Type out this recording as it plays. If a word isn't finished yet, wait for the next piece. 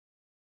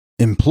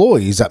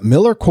Employees at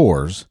Miller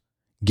Coors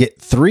get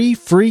 3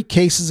 free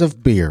cases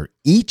of beer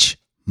each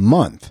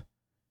month,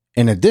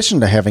 in addition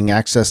to having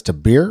access to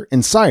beer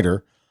and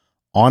cider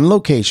on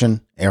location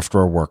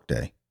after a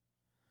workday.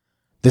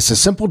 This is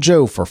Simple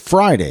Joe for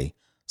Friday,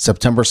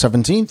 September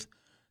 17th,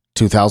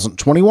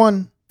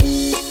 2021.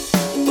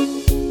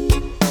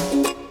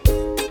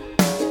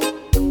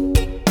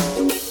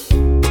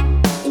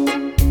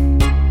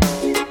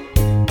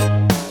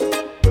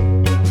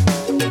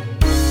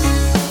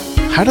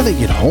 How do they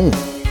get home?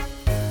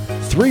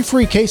 3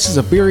 free cases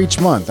of beer each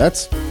month.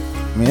 That's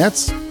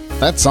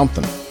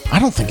something. I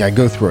don't think I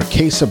go through a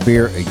case of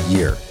beer a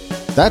year.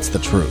 That's the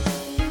truth.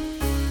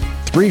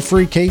 3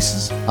 free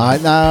cases?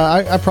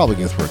 I probably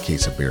go through a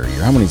case of beer a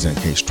year. How many is in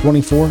a case?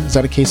 24? Is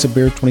that a case of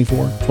beer?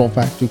 24?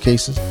 12-pack, 2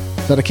 cases?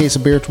 Is that a case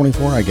of beer?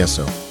 24? I guess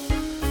so.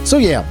 So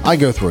yeah, I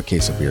go through a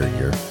case of beer a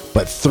year.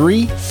 But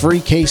 3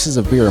 free cases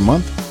of beer a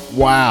month?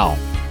 Wow.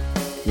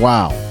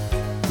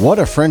 What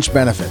a French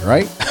benefit,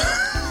 right?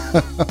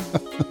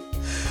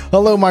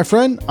 Hello, my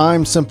friend.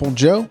 I'm Simple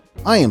Joe.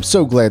 I am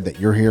so glad that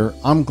you're here.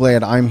 I'm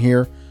glad I'm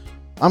here.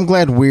 I'm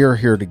glad we're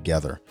here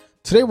together.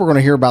 Today, we're going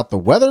to hear about the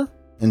weather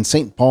in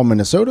St. Paul,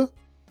 Minnesota.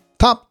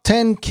 Top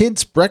 10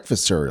 kids'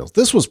 breakfast cereals.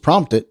 This was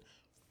prompted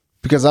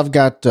because I've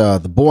got the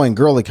boy and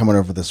girlie coming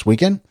over this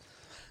weekend.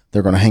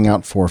 They're going to hang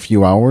out for a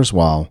few hours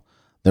while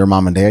their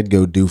mom and dad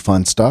go do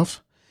fun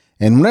stuff.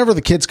 And whenever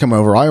the kids come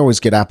over, I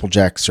always get Apple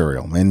Jack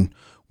cereal. And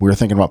we were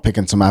thinking about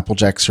picking some Apple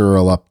Jack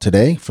cereal up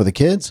today for the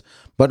kids,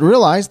 but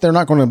realized they're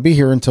not going to be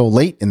here until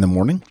late in the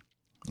morning,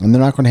 and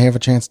they're not going to have a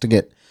chance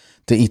to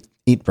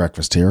eat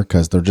breakfast here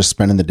because they're just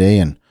spending the day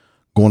and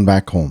going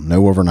back home.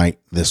 No overnight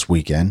this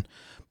weekend.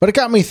 But it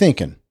got me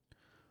thinking,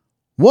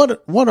 what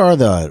are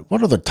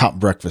the top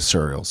breakfast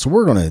cereals? So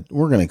we're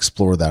gonna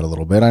explore that a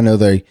little bit. I know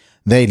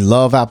they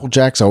love Apple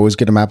Jacks. I always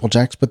get them Apple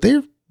Jacks, but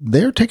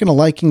they're taking a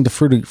liking to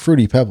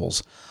Fruity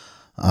Pebbles.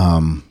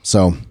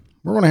 So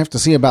we're gonna have to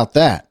see about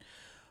that.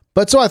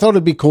 But so I thought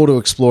it'd be cool to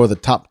explore the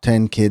top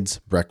 10 kids'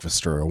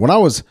 breakfast cereal. When I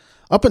was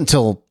up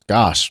until,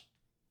 I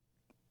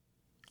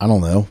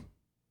don't know,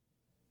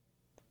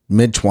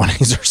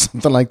 mid-20s or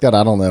something like that.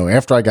 I don't know.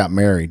 After I got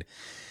married,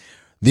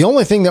 the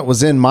only thing that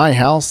was in my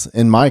house,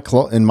 in my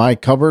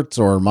cupboards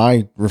or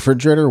my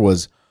refrigerator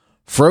was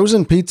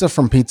frozen pizza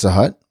from Pizza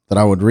Hut that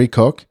I would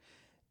recook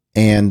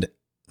and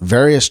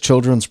various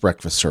children's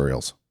breakfast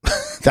cereals.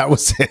 That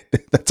was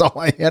it. That's all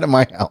I had in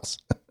my house.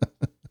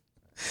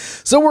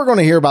 So we're going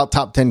to hear about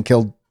top 10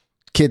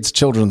 kids'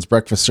 children's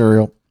breakfast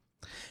cereal,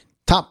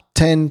 top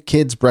 10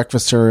 kids'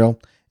 breakfast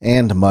cereal,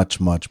 and much,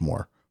 much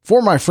more.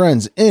 For my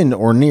friends in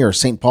or near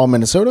St. Paul,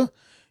 Minnesota,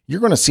 you're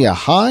going to see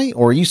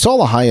you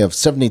saw a high of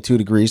 72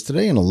 degrees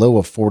today and a low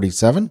of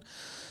 47.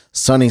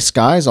 Sunny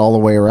skies all the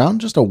way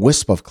around, just a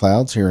wisp of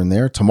clouds here and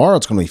there. Tomorrow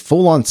it's going to be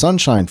full on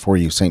sunshine for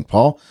you, St.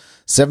 Paul,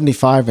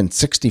 75 and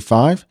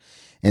 65.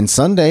 And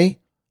Sunday,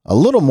 a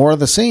little more of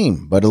the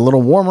same, but a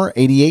little warmer,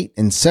 88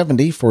 and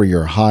 70 for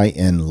your high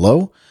and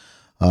low,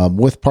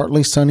 with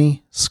partly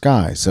sunny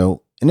skies.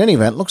 So in any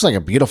event, looks like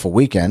a beautiful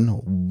weekend.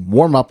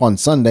 Warm up on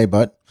Sunday,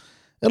 but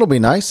it'll be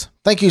nice.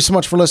 Thank you so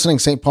much for listening,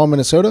 St. Paul,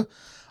 Minnesota.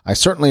 I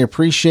certainly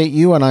appreciate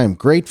you, and I am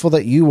grateful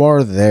that you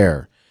are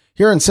there.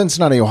 Here in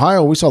Cincinnati,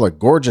 Ohio, we saw a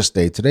gorgeous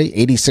day today,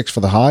 86 for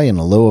the high and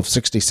a low of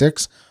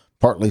 66,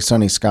 partly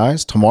sunny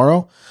skies.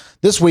 Tomorrow,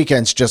 this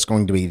weekend's just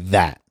going to be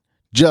that,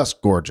 just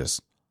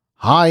gorgeous.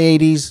 High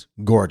 80s,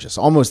 gorgeous.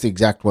 Almost the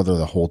exact weather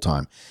the whole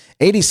time.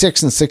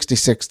 86 and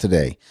 66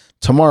 today.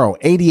 Tomorrow,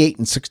 88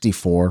 and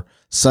 64.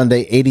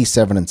 Sunday,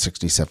 87 and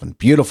 67.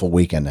 Beautiful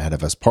weekend ahead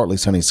of us. Partly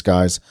sunny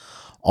skies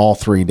all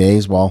 3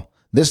 days. Well,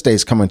 this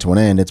day's coming to an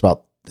end. It's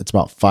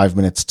about 5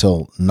 minutes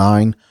till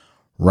 9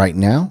 right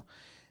now.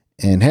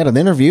 And had an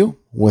interview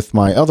with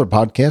my other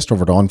podcast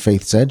over at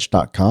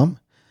onfaithsedge.com.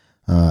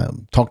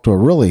 Talked to a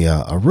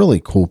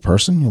really cool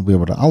person.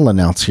 I'll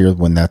announce here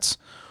when that's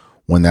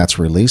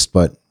released,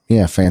 but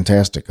yeah,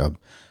 fantastic.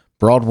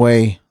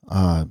 Broadway,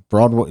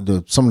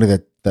 somebody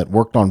that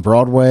worked on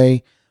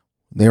Broadway.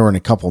 They were in a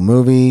couple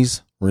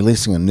movies,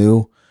 releasing a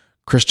new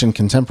Christian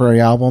contemporary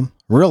album.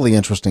 Really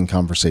interesting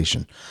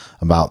conversation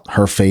about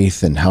her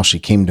faith and how she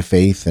came to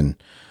faith and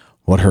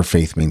what her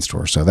faith means to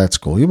her. So that's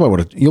cool.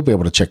 You'll be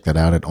able to check that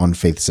out at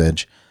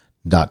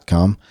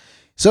onfaithsedge.com.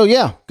 So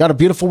yeah, got a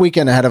beautiful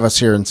weekend ahead of us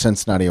here in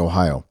Cincinnati,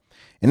 Ohio.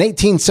 In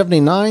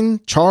 1879,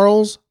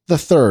 Charles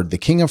III, the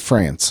King of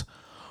France,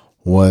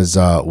 was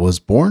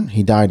born.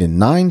 He died in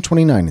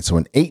 929. So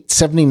in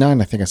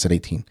 879, I think I said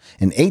 18.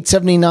 In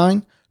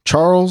 879,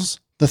 Charles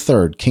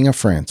III, King of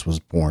France, was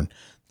born.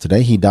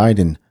 Today he died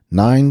in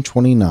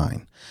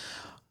 929.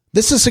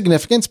 This is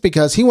significant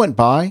because he went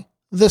by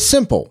the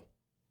simple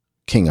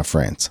King of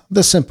France.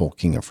 The simple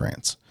King of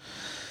France.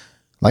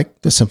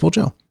 Like the Simple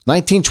Joe.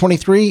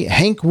 1923,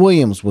 Hank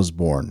Williams was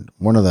born.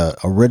 One of the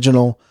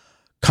original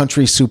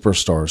country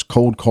superstars.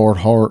 Cold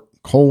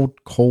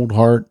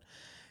Heart,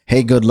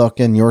 Hey Good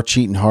Lookin', Your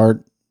Cheatin'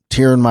 Heart,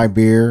 Tear in My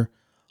Beer,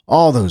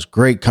 all those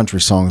great country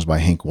songs by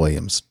Hank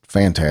Williams.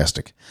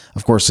 Fantastic.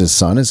 Of course, his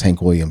son is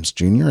Hank Williams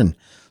Jr., and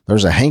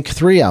there's a Hank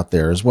 3 out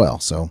there as well.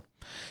 So,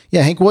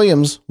 Yeah, Hank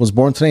Williams was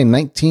born today in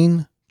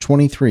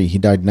 1923. He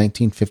died in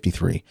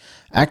 1953.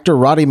 Actor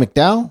Roddy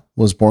McDowall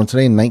was born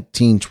today in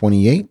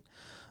 1928.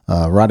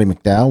 Roddy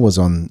McDowall was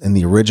in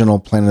the original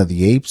Planet of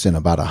the Apes and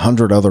about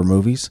 100 other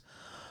movies.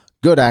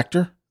 Good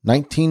actor.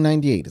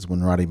 1998 is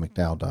when Roddy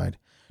McDowall died.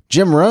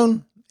 Jim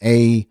Rohn,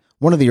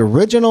 one of the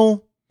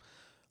original,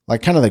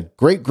 like kind of the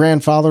great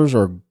grandfathers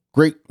or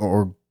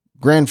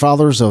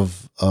grandfathers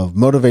of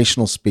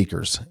motivational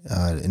speakers.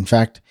 In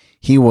fact,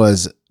 he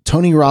was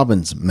Tony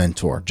Robbins'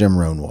 mentor. Jim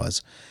Rohn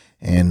was,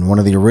 and one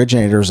of the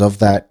originators of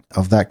that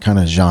kind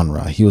of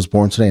genre. He was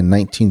born today in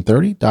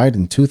 1930, died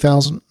in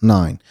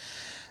 2009.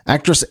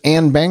 Actress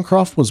Anne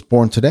Bancroft was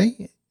born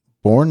today,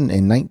 born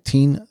in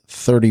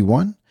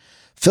 1931.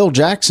 Phil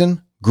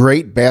Jackson,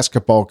 great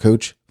basketball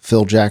coach.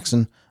 Phil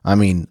Jackson, I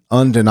mean,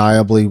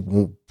 undeniably,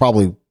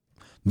 probably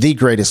the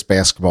greatest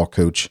basketball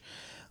coach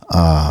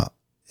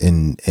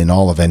in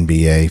all of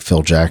NBA.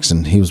 Phil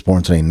Jackson. He was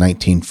born today in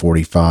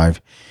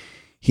 1945.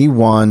 He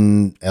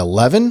won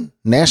 11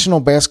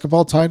 national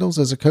basketball titles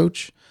as a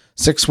coach,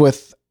 6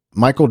 with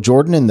Michael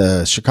Jordan in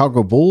the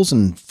Chicago Bulls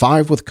and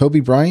 5 with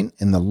Kobe Bryant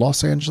in the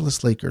Los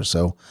Angeles Lakers.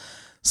 So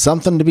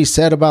something to be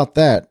said about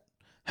that.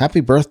 Happy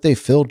birthday,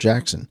 Phil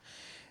Jackson.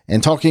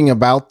 And talking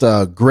about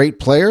great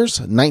players,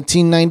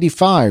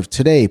 1995,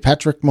 today,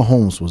 Patrick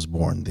Mahomes was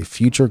born, the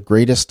future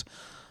greatest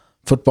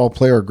football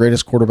player,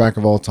 greatest quarterback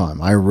of all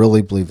time. I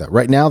really believe that.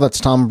 Right now, that's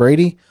Tom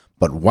Brady,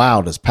 but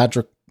wow, does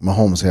Patrick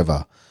Mahomes have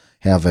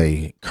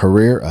a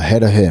career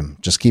ahead of him.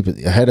 Just keep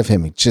it ahead of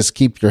him. Just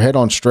keep your head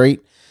on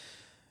straight.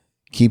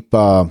 Keep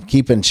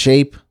in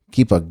shape.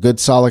 Keep a good,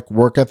 solid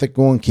work ethic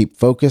going. Keep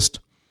focused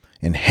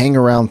and hang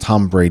around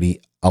Tom Brady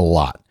a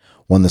lot.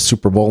 Won the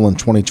Super Bowl in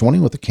 2020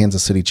 with the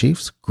Kansas City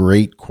Chiefs.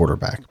 Great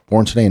quarterback.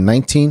 Born today in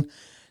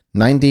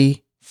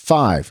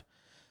 1995.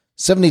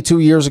 72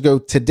 years ago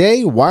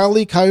today, Wile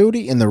E.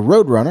 Coyote and the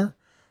Roadrunner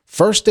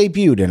first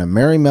debuted in a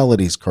Merry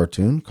Melodies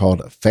cartoon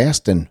called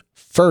Fast and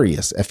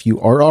Furious,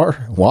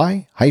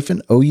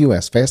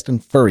 Furry-OUS, Fast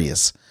and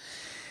Furious.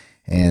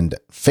 And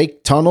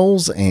fake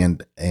tunnels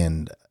and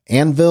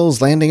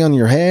anvils landing on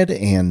your head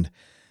and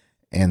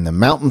the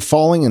mountain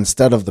falling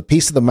instead of the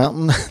piece of the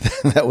mountain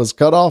that was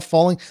cut off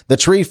falling, the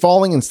tree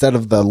falling instead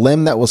of the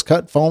limb that was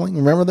cut falling.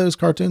 Remember those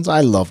cartoons?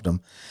 I loved them.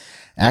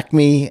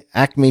 Acme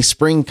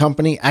Spring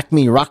Company,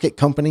 Acme Rocket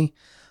Company.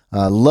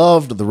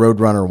 Loved the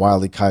Roadrunner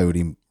Wile E.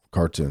 Coyote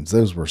cartoons.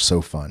 Those were so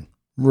fun.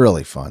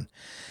 Really fun.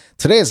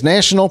 Today is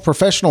National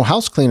Professional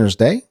House Cleaners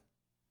Day.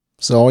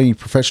 So all you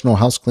professional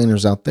house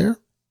cleaners out there,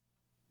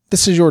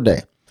 this is your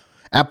day.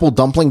 Apple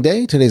Dumpling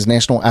Day. Today's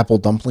National Apple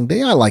Dumpling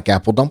Day. I like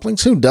apple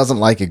dumplings. Who doesn't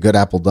like a good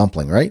apple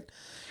dumpling, right?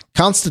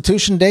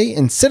 Constitution Day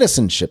and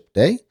Citizenship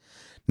Day.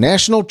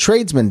 National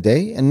Tradesman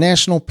Day and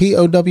National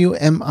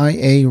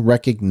POWMIA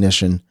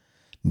Recognition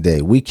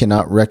Day. We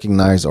cannot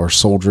recognize our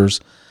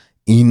soldiers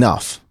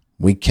enough.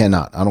 We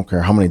cannot. I don't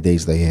care how many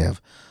days they have.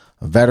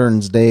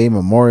 Veterans Day,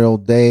 Memorial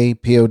Day,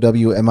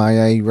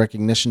 POWMIA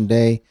Recognition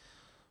Day,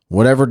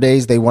 whatever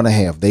days they want to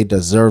have. They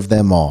deserve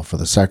them all for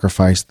the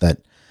sacrifice that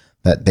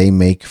they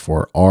make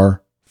for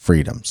our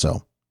freedom.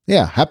 So,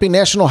 yeah, happy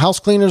National House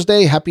Cleaners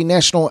Day, happy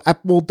National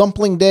Apple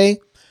Dumpling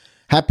Day,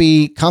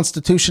 happy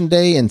Constitution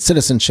Day and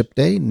Citizenship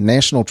Day,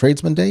 National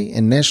Tradesman Day,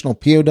 and National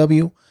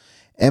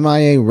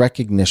POWMIA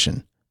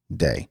Recognition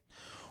Day.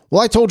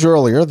 Well, I told you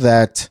earlier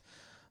that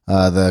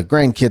the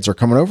grandkids are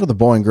coming over, the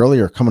boy and girlie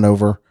are coming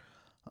over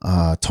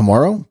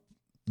tomorrow.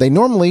 They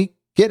normally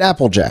get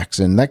Apple Jacks,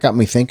 and that got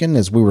me thinking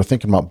as we were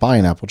thinking about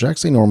buying Apple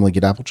Jacks. They normally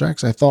get Apple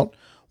Jacks. I thought,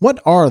 what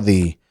are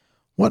the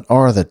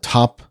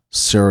top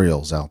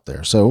cereals out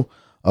there? So,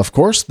 of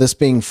course, this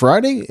being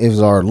Friday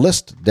is our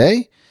list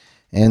day.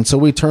 And so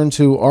we turn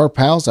to our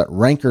pals at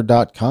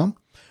Ranker.com.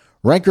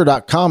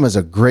 Ranker.com is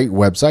a great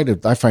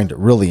website. I find it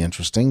really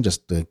interesting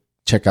just to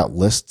check out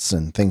lists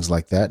and things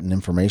like that and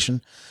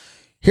information.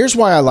 Here's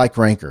why I like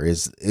Ranker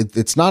is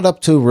it's not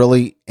up to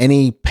really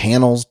any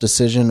panel's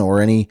decision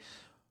or any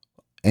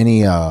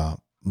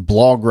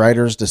blog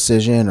writer's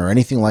decision or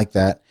anything like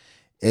that.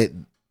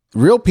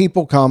 Real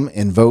people come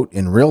and vote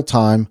in real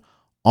time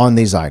on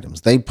these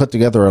items. They put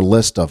together a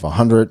list of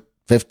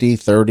 150,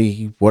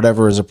 30,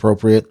 whatever is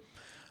appropriate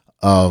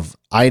of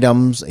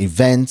items,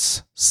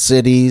 events,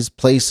 cities,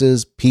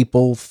 places,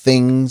 people,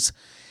 things,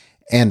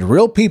 and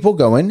real people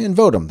go in and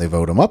vote them. They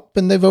vote them up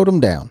and they vote them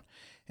down.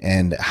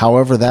 And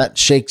however that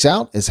shakes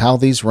out is how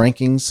these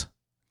rankings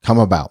come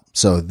about.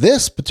 So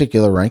this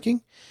particular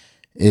ranking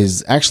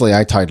is actually,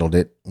 I titled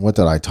it, what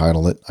did I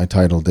title it? I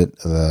titled it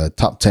the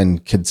top 10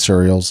 kid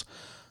cereals.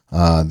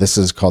 This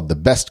is called the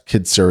best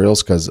kid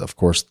cereals because, of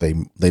course, they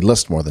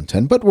list more than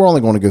 10, but we're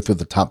only going to go through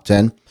the top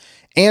 10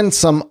 and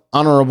some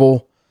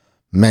honorable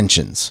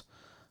mentions.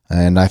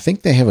 And I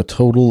think they have a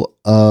total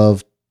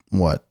of,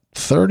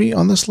 30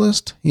 on this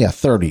list? Yeah,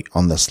 30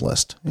 on this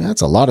list. Yeah,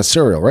 that's a lot of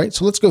cereal, right?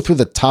 So let's go through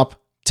the top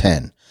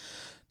 10.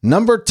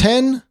 Number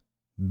 10,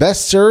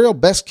 best cereal,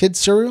 best kid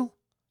cereal.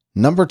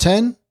 Number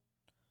 10,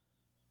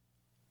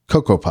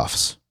 Cocoa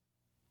Puffs.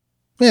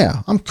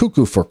 Yeah, I'm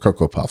cuckoo for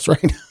Cocoa Puffs,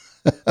 right?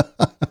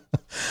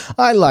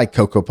 I like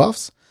Cocoa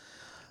Puffs.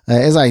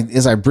 As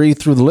I breathe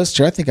through the list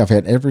here, I think I've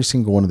had every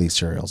single one of these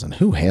cereals, and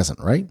who hasn't,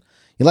 right?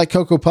 You like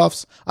Cocoa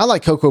Puffs? I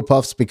like Cocoa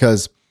Puffs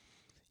because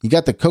you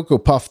got the Cocoa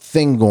Puff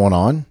thing going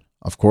on,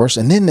 of course,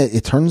 and then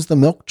it turns the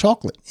milk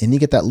chocolate, and you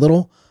get that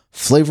little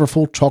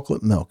flavorful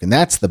chocolate milk, and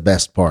that's the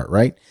best part,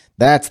 right?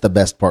 That's the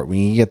best part, when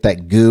you get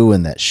that goo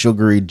and that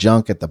sugary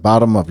junk at the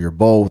bottom of your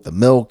bowl with the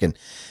milk, and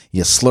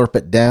you slurp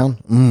it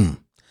down.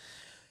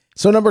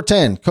 So number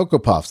 10, Cocoa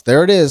Puffs.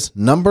 There it is.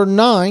 Number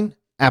 9,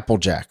 Apple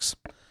Jacks.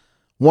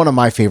 One of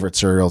my favorite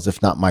cereals,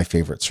 if not my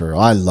favorite cereal.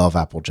 I love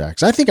Apple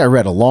Jacks. I think I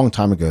read a long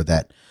time ago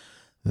that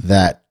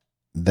the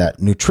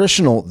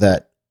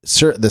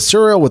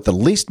cereal with the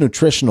least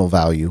nutritional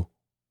value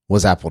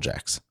was Apple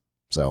Jacks.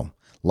 So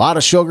a lot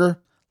of sugar,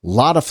 a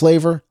lot of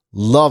flavor.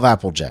 Love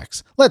Apple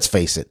Jacks. Let's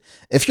face it.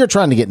 If you're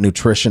trying to get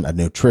nutrition, a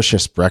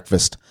nutritious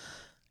breakfast,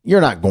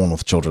 you're not going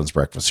with children's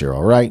breakfast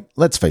cereal, right?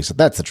 Let's face it.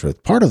 That's the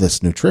truth. Part of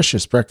this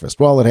nutritious breakfast,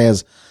 well, it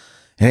has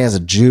a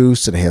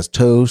juice, it has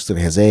toast, it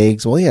has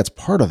eggs. Well, yeah, it's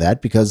part of that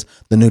because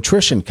the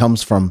nutrition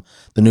comes from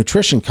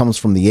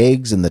the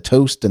eggs and the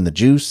toast and the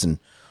juice and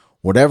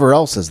whatever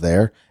else is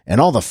there.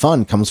 And all the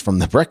fun comes from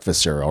the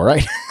breakfast cereal,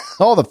 right?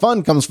 All the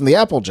fun comes from the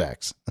Apple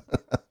Jacks.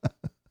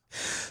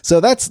 So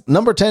that's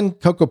number 10,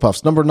 Cocoa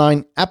Puffs. Number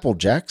 9, Apple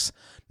Jacks.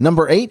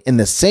 Number 8, in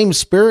the same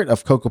spirit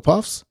of Cocoa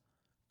Puffs,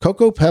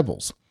 Cocoa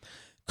Pebbles.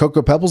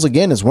 Cocoa Pebbles,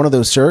 again, is one of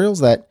those cereals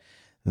that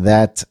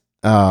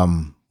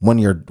when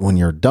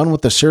you're done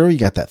with the cereal, you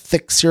got that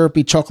thick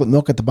syrupy chocolate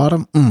milk at the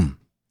bottom.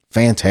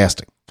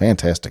 Fantastic.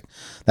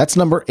 That's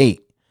number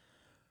 8,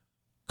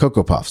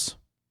 Cocoa Puffs.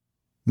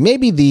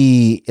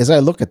 As I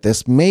look at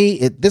this,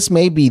 this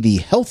may be the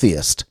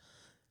healthiest,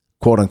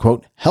 quote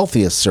unquote,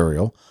 healthiest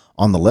cereal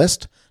on the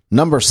list.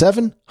 Number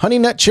 7, Honey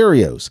Nut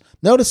Cheerios.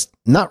 Notice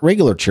not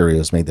regular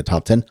Cheerios made the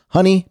top 10,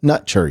 Honey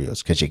Nut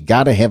Cheerios, because you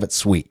got to have it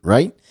sweet,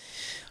 right?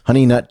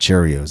 Honey Nut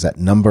Cheerios at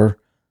number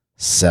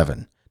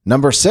 7.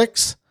 Number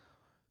 6,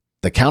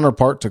 the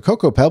counterpart to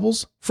Cocoa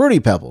Pebbles, Fruity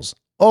Pebbles.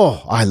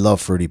 Oh, I love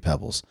Fruity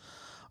Pebbles.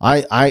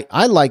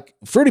 I like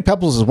Fruity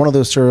Pebbles is one of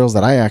those cereals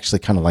that I actually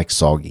kind of like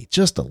soggy,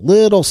 just a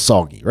little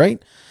soggy,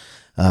 right?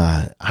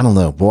 I don't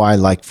know. Boy, I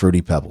like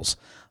Fruity Pebbles.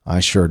 I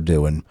sure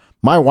do. And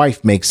my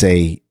wife makes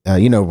Rice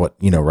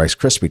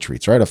Krispie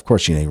treats, right? Of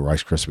course,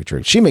 Rice Krispie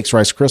treats. She makes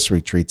Rice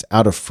Krispie treats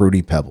out of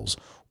Fruity Pebbles.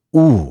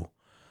 Ooh,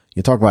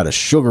 you talk about a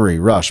sugary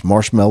rush,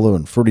 marshmallow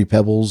and Fruity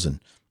Pebbles.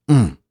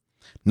 And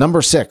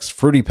number 6,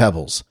 Fruity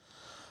Pebbles.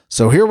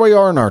 So here we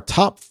are in our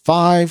top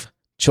 5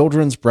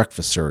 children's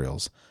breakfast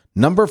cereals.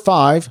 Number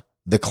 5,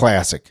 the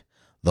classic,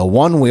 the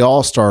one we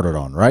all started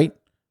on, right?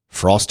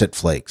 Frosted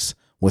Flakes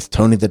with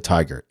Tony the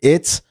Tiger.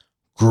 It's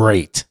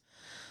great.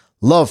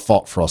 Love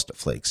Frosted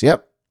Flakes.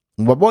 Yep.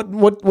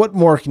 What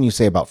more can you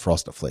say about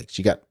Frosted Flakes?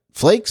 You got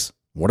flakes,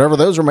 whatever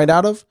those are made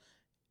out of,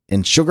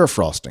 and sugar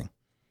frosting.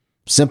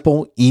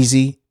 Simple,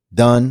 easy,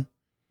 done.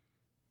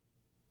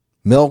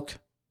 Milk,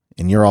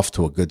 and you're off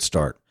to a good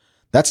start.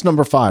 That's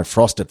number 5,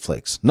 Frosted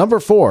Flakes. Number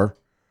 4,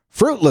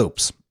 Fruit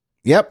Loops.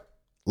 Yep,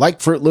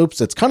 like Fruit Loops.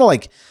 It's kind of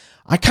like,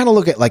 I kind of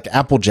look at like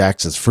Apple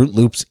Jacks as Fruit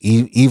Loops'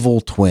 evil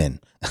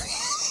twin.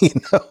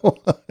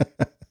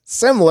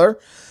 Similar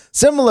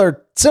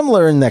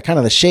in that kind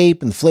of the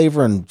shape and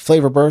flavor and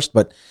flavor burst.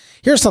 But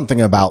here's something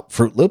about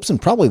Fruit Loops,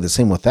 and probably the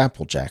same with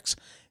Apple Jacks,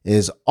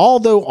 is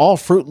although all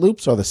Fruit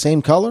Loops are the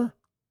same color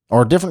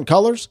or different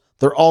colors,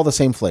 they're all the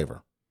same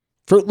flavor.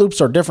 Fruit Loops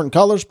are different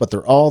colors, but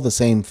they're all the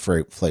same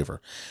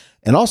flavor.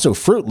 And also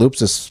Fruit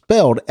Loops is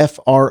spelled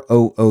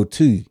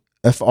F-R-O-O-T.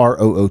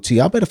 F-R-O-O-T.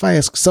 I'll bet if I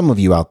ask some of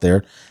you out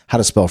there how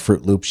to spell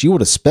Fruit Loops, you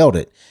would have spelled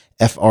it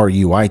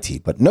F-R-U-I-T.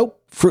 But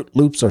nope, Fruit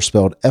Loops are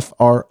spelled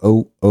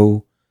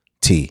F-R-O-O-T.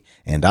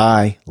 And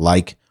I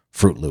like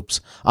Fruit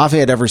Loops. I've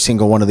had every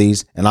single one of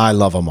these, and I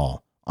love them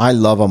all.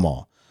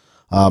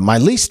 My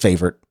least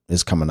favorite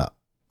is coming up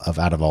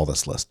out of all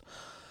this list.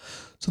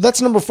 So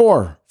that's number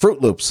 4,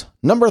 Fruit Loops.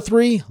 Number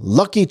 3,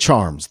 Lucky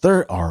Charms.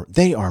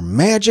 They are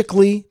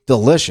magically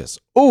delicious.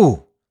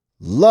 Ooh,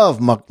 love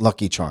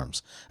Lucky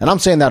Charms. And I'm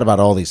saying that about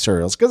all these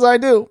cereals because I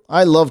do.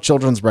 I love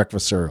children's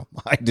breakfast cereal.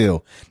 I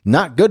do.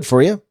 Not good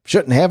for you.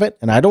 Shouldn't have it.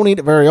 And I don't eat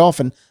it very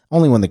often,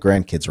 only when the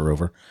grandkids are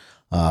over.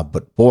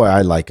 But boy,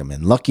 I like them.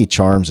 And Lucky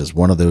Charms is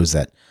one of those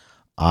that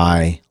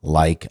I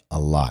like a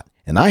lot.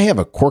 And I have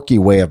a quirky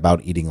way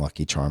about eating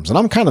Lucky Charms. And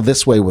I'm kind of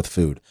this way with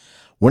food.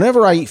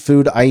 Whenever I eat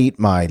food, I eat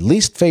my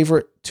least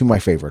favorite to my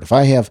favorite. If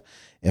I have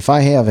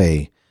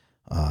a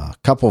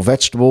couple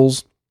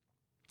vegetables,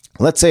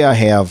 let's say I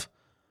have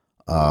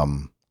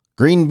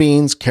green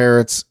beans,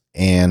 carrots,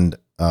 and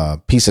a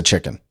piece of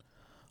chicken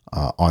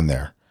on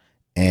there.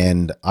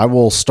 And I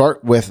will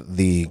start with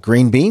the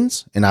green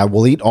beans, and I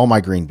will eat all my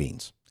green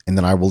beans. And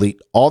then I will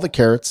eat all the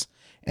carrots,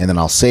 and then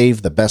I'll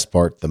save the best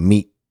part, the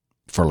meat,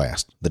 for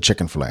last, the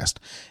chicken for last.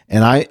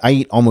 And I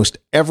eat almost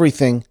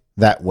everything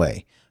that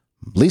way.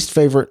 Least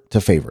favorite to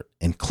favorite,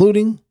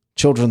 including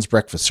children's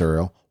breakfast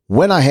cereal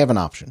when I have an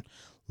option,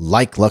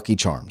 like Lucky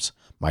Charms.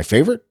 My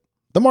favorite,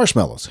 the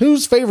marshmallows.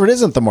 Whose favorite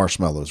isn't the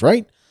marshmallows,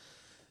 right?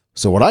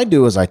 So what I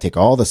do is I take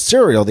all the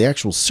cereal, the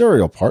actual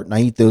cereal part, and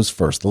I eat those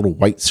first, little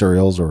white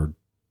cereals or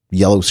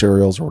yellow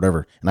cereals or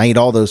whatever. And I eat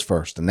all those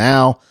first. And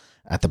now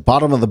at the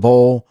bottom of the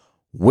bowl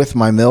with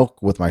my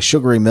milk, with my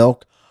sugary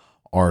milk,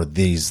 are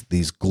these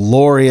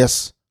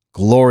glorious,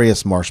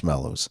 glorious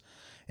marshmallows.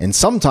 And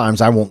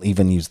sometimes I won't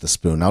even use the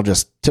spoon. I'll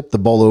just tip the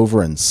bowl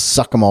over and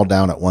suck them all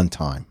down at one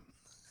time.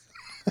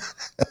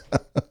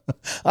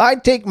 I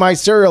take my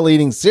cereal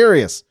eating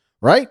serious,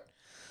 right?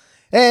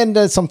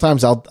 And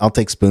sometimes I'll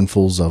take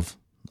spoonfuls of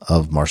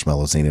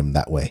marshmallows and eat them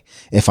that way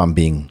if I'm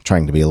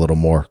trying to be a little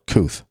more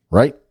couth,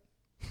 right?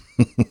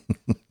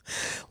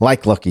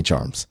 Like Lucky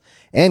Charms.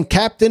 And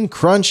Captain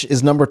Crunch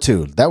is number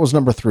 2. That was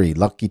number 3,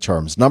 Lucky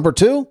Charms. Number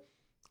 2,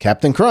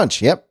 Captain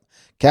Crunch. Yep,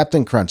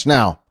 Captain Crunch.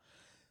 Now,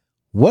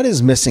 what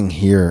is missing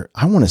here?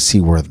 I want to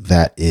see where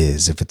that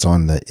is. If it's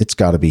it's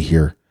got to be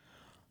here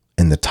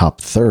in the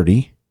top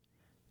 30.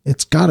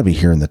 It's got to be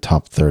here in the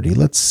top 30.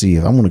 Let's see.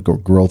 I want to go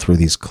scroll through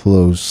these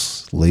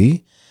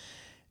closely.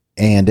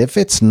 And if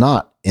it's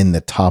not in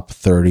the top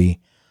 30,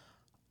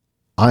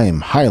 I am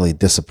highly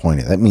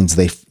disappointed. That means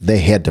they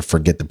had to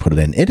forget to put it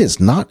in. It is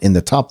not in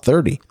the top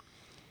 30.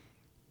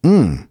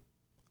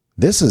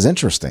 This is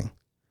interesting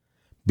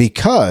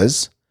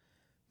because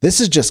this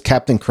is just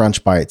Captain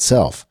Crunch by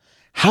itself.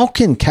 How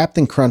can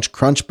Captain Crunch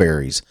Crunch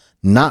Berries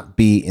not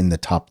be in the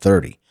top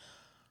 30?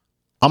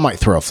 I might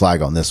throw a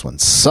flag on this one.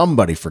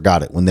 Somebody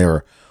forgot it when they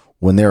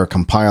were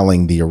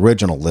compiling the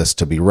original list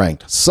to be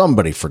ranked.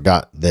 Somebody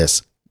forgot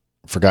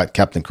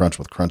Captain Crunch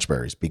with Crunch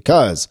Berries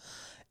because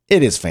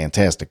it is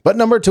fantastic. But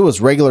number 2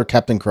 is regular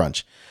Captain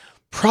Crunch.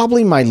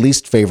 Probably my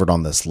least favorite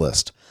on this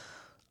list.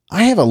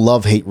 I have a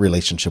love-hate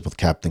relationship with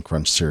Captain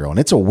Crunch cereal, and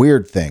it's a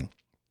weird thing.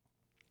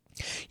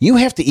 You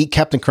have to eat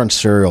Captain Crunch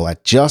cereal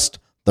at just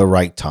the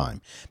right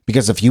time.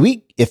 Because if you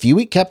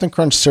eat Captain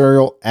Crunch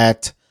cereal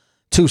at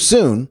too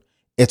soon,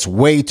 it's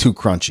way too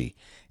crunchy.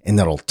 And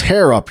that'll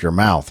tear up your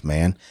mouth,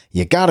 man.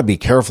 You got to be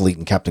careful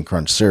eating Captain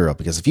Crunch cereal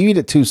because if you eat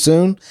it too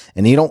soon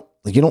and you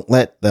don't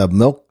let the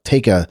milk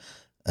take a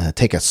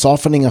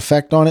softening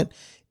effect on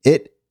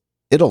it,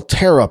 it'll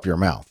tear up your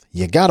mouth.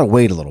 You got to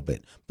wait a little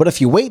bit. But if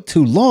you wait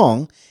too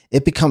long,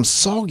 it becomes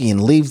soggy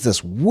and leaves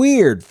this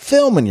weird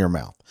film in your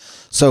mouth.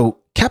 So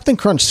Captain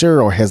Crunch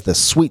cereal has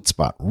this sweet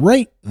spot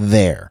right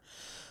there.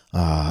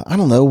 I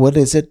don't know. What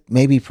is it?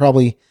 Maybe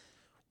probably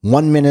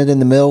 1 minute in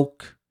the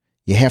milk.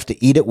 You have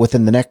to eat it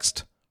within the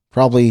next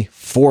probably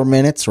 4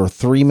 minutes or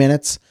 3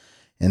 minutes.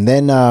 And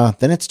then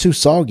it's too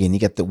soggy and you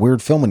get the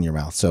weird film in your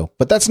mouth.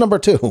 But that's number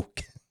 2.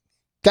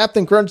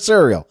 Captain Crunch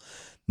cereal.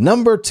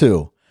 Number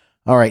 2.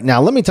 All right.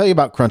 Now let me tell you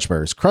about Crunch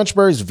Berries. Crunch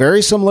Berries,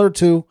 very similar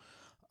to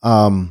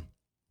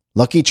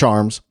Lucky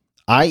Charms.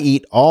 I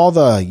eat all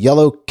the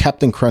yellow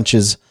Captain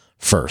Crunches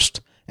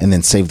first and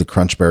then save the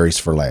Crunch Berries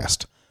for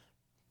last.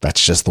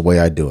 That's just the way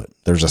I do it.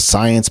 There's a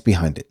science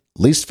behind it.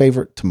 Least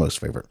favorite to most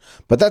favorite.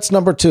 But that's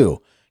number 2,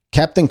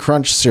 Captain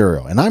Crunch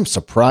cereal. And I'm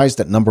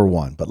surprised at number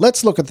 1. But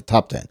let's look at the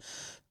top 10.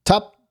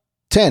 Top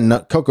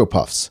 10, Cocoa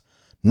Puffs.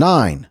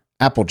 9,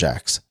 Apple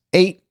Jacks.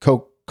 8,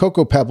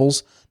 Cocoa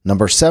Pebbles.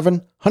 Number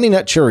 7, Honey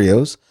Nut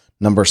Cheerios.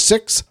 Number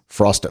 6,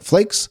 Frosted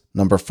Flakes.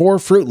 Number 4,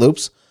 Fruit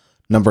Loops.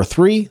 Number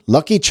 3,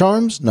 Lucky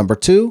Charms. Number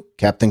 2,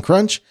 Captain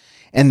Crunch.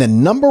 And the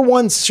number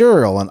 1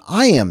 cereal, and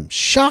I am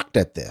shocked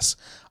at this.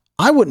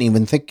 I wouldn't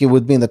even think it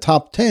would be in the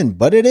top 10,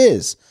 but it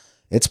is.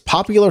 It's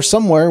popular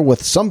somewhere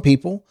with some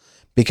people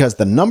because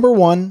the number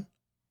 1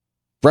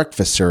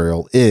 breakfast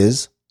cereal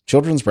is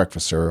children's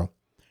breakfast cereal,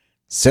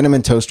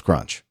 Cinnamon Toast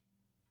Crunch.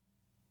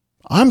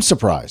 I'm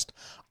surprised.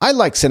 I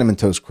like Cinnamon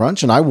Toast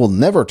Crunch and I will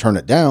never turn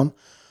it down.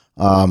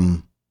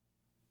 But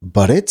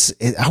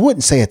I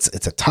wouldn't say it's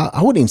a top.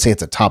 I wouldn't even say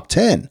it's a top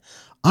 10.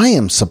 I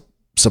am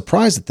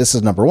surprised that this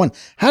is number 1.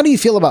 How do you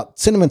feel about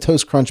Cinnamon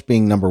Toast Crunch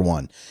being number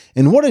 1?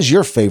 And what is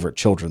your favorite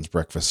children's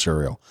breakfast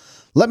cereal?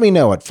 Let me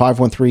know at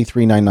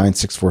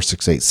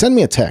 513-399-6468. Send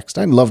me a text.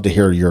 I'd love to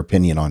hear your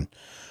opinion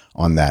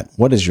on that.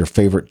 What is your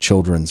favorite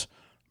children's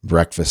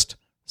breakfast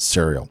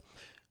cereal?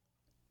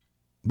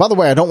 By the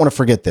way, I don't want to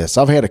forget this.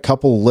 I've had a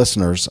couple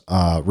listeners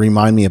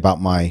remind me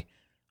about my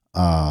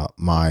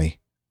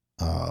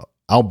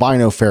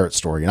albino ferret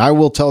story, and I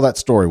will tell that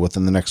story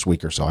within the next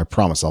week or so. I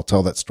promise I'll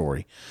tell that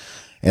story.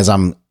 As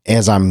I'm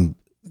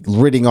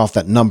reading off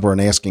that number and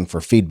asking for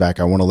feedback,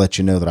 I want to let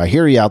you know that I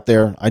hear you out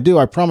there. I do.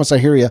 I promise I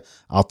hear you.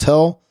 I'll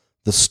tell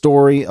the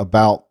story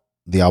about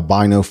the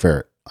albino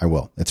ferret. I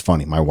will. It's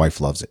funny. My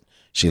wife loves it.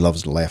 She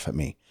loves to laugh at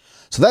me.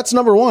 So that's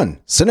number 1,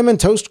 Cinnamon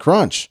Toast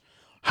Crunch.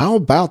 How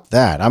about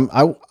that? I'm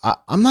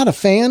not a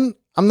fan.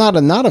 I'm not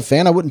a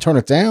fan. I wouldn't turn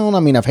it down. I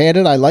mean, I've had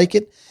it. I like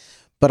it,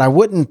 but I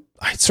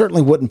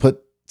certainly wouldn't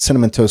put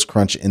Cinnamon Toast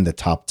Crunch in the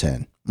top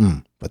 10.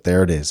 But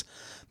there it is.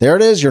 There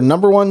it is. Your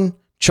number 1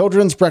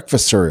 children's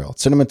breakfast cereal,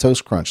 Cinnamon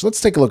Toast Crunch.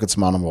 Let's take a look at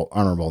some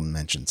honorable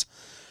mentions.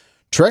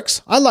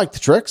 Trix. I like the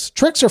Trix.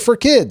 Trix are for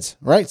kids,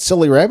 right?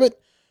 Silly Rabbit.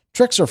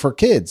 Trix are for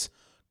kids.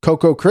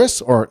 Cookie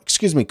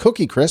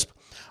Crisp.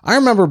 I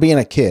remember being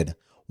a kid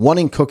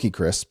wanting Cookie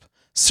Crisp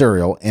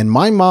cereal, and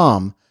my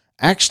mom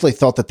actually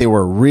thought that they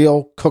were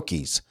real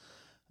cookies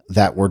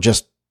that were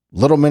just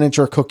little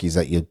miniature cookies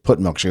that you put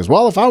in milk. She goes,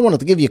 well, if I wanted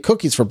to give you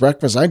cookies for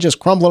breakfast, I just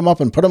crumble them up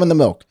and put them in the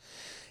milk.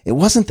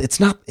 It's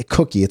not a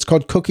cookie. It's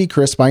called Cookie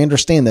Crisp. I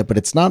understand that, but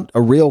it's not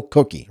a real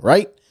cookie,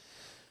 right?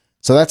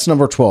 So that's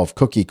number 12,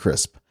 Cookie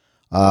Crisp.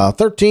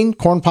 13,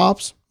 Corn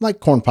Pops. Like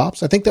Corn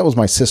Pops. I think that was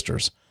my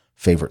sister's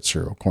favorite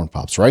cereal, Corn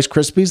Pops. Rice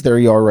Krispies. There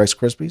you are, Rice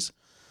Krispies.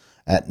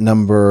 At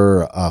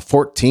number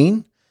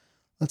 14,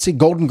 let's see,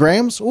 Golden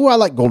Grams. Oh, I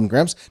like Golden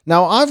Grams.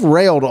 Now, I've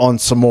railed on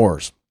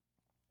s'mores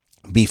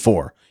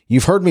before.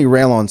 You've heard me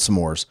rail on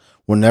s'mores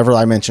whenever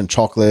I mention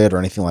chocolate or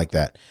anything like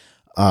that.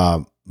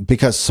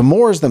 Because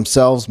s'mores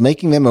themselves,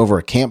 making them over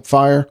a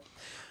campfire,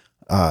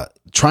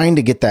 trying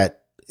to get that,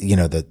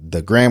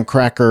 the graham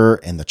cracker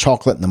and the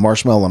chocolate and the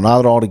marshmallow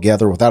not all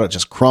together without it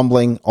just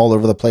crumbling all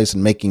over the place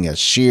and making a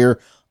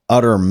sheer,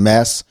 utter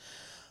mess.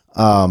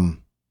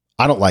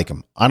 I don't like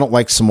them. I don't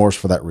like s'mores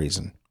for that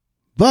reason.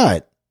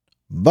 But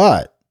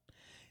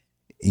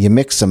you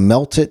mix some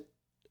melted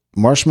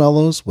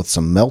marshmallows with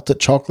some melted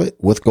chocolate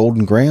with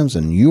Golden Grams,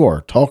 and you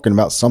are talking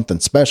about something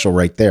special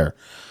right there.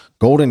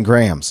 Golden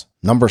Grams,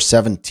 number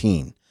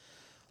 17.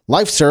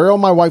 Life cereal.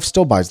 My wife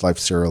still buys Life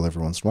cereal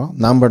every once in a while.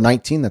 Number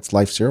 19, that's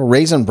Life cereal.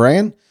 Raisin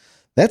Bran.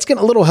 That's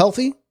getting a little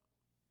healthy.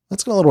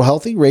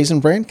 Raisin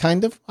Bran,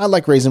 kind of. I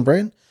like Raisin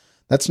Bran.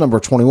 That's number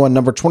 21.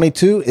 Number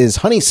 22 is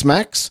Honey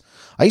Smacks.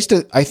 I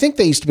think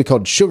they used to be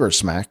called Sugar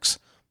Smacks,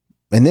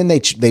 and then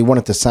they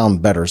wanted to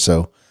sound better,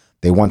 so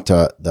they went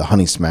to the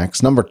Honey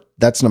Smacks.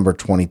 That's number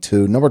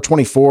 22. Number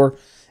 24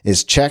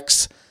 is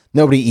Chex.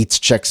 Nobody eats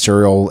Chex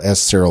cereal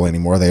as cereal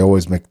anymore. They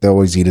always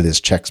eat it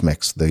as Chex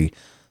Mix, the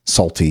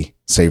salty,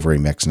 savory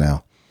mix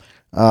now.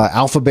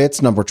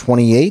 Alphabets, number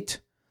 28.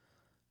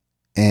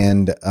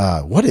 And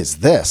what is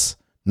this?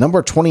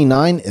 Number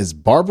 29 is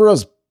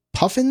Barbara's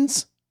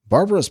Puffins.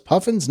 Barbara's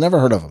Puffins? Never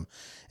heard of them.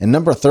 And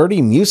number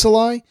 30,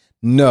 Muesli?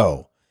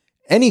 No.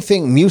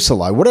 Anything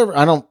Muesli, whatever.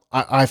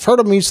 I've heard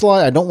of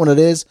Muesli. I don't know what it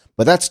is,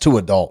 but that's too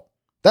adult.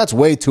 That's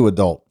way too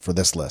adult for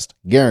this list.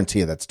 Guarantee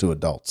you that's too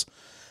adults.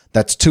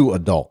 That's too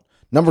adult.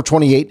 Number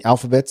 28,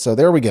 Alphabet. So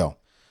there we go.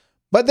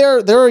 But there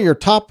are your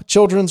top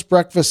children's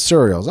breakfast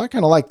cereals. I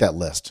kind of like that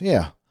list.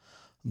 Yeah.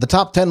 The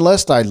top 10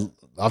 list,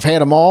 I've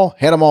had them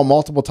all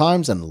multiple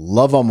times and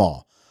love them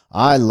all.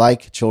 I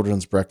like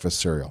children's breakfast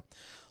cereal.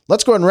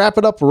 Let's go ahead and wrap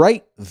it up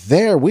right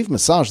there. We've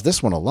massaged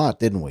this one a lot,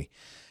 didn't we?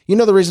 You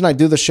know, the reason I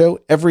do the show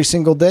every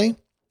single day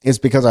is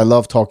because I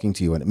love talking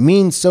to you, and it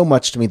means so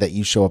much to me that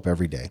you show up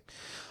every day.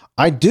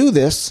 I do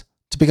this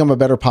to become a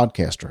better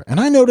podcaster. And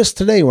I noticed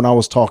today when I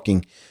was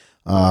talking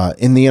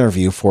in the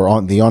interview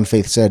for the On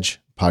Faith's Edge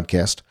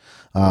podcast,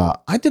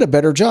 I did a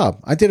better job.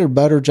 I did a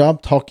better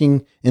job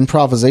talking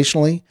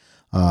improvisationally,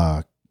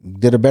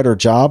 did a better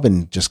job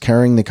in just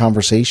carrying the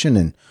conversation.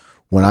 And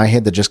when I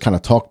had to just kind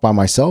of talk by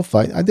myself,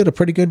 I did a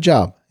pretty good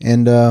job.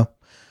 And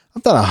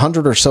I've done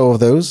 100 or so of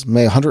those,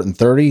 maybe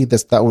 130.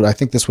 I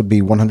think this would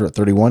be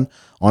 131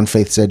 On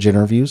Faith's Edge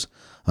interviews.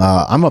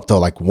 I'm up to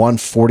like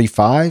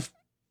 145,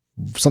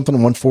 something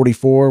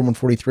 144,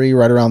 143,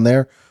 right around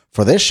there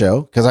for this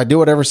show, because I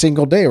do it every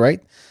single day,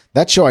 right?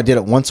 That show, I did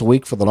it once a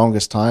week for the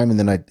longest time, and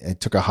then I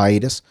took a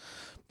hiatus.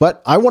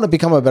 But I want to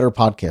become a better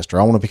podcaster.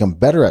 I want to become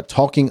better at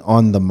talking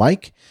on the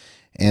mic,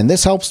 and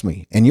this helps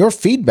me. And your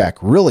feedback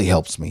really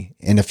helps me.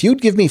 And if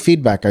you'd give me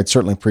feedback, I'd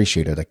certainly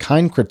appreciate it. A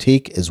kind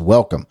critique is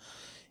welcome.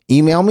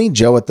 Email me,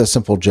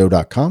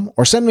 joe@thesimplejoe.com,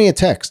 or send me a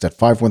text at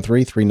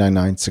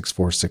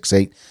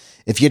 513-399-6468.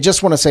 If you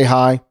just want to say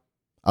hi,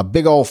 a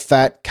big old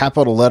fat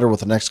capital letter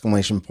with an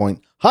exclamation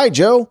point, "Hi,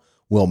 Joe,"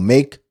 will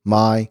make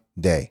my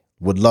day.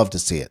 Would love to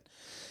see it.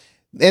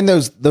 And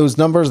those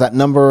numbers, that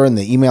number and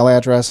the email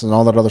address and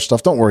all that other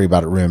stuff, don't worry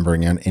about it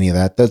remembering any of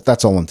that.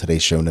 That's all in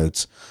today's show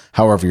notes,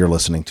 however you're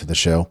listening to the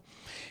show.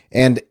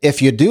 And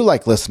if you do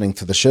like listening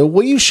to the show,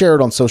 will you share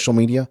it on social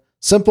media?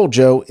 Simple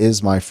Joe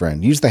is my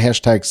friend. Use the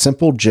hashtag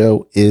Simple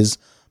Joe is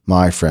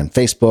my friend.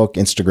 Facebook,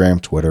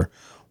 Instagram, Twitter,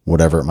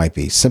 whatever it might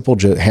be. Simple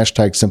Joe,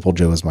 hashtag Simple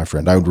Joe is my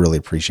friend. I would really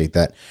appreciate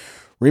that.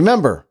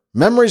 Remember,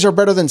 memories are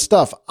better than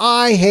stuff.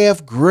 I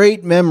have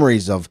great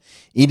memories of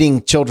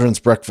eating children's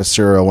breakfast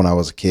cereal when I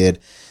was a kid,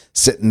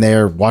 sitting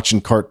there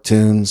watching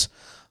cartoons,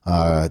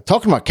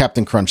 talking about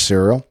Captain Crunch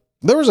cereal.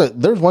 There's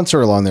one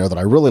cereal on there that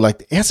I really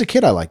liked. As a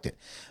kid, I liked it.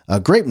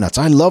 Grape Nuts.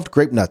 I loved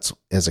Grape Nuts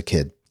as a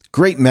kid.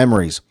 Great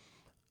memories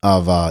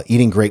of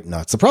eating Grape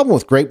Nuts. The problem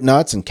with Grape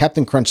Nuts and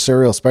Captain Crunch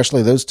cereal,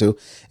 especially those two,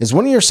 is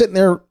when you're sitting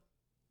there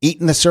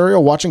eating the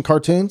cereal, watching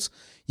cartoons,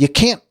 you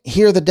can't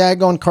hear the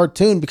daggone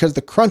cartoon because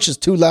the crunch is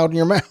too loud in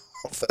your mouth.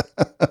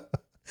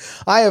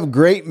 I have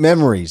great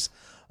memories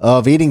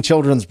of eating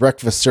children's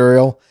breakfast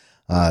cereal,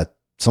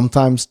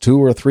 sometimes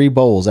 2 or 3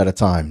 bowls at a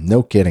time.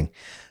 No kidding.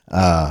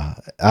 I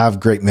have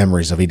great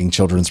memories of eating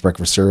children's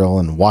breakfast cereal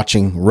and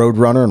watching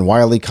Roadrunner and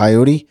Wile E.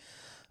 Coyote.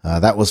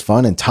 That was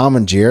fun. And Tom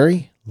and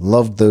Jerry.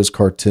 Loved those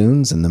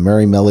cartoons, and the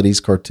Merry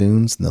Melodies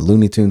cartoons and the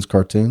Looney Tunes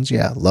cartoons.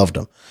 Yeah, loved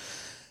them.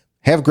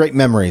 Have great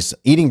memories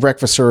eating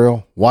breakfast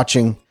cereal,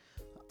 watching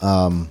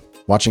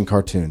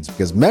cartoons,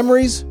 because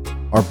memories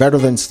are better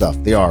than stuff.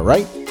 They are,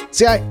 right?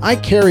 See, I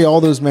carry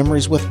all those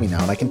memories with me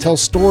now, and I can tell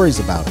stories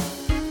about it.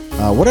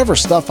 Whatever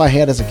stuff I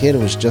had as a kid, it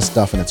was just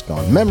stuff and it's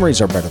gone.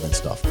 Memories are better than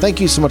stuff. Thank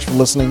you so much for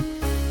listening.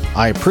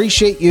 I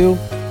appreciate you.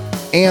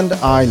 and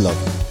I love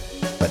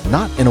you, but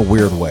not in a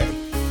weird way.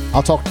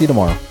 I'll talk to you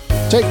tomorrow.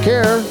 Take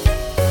care.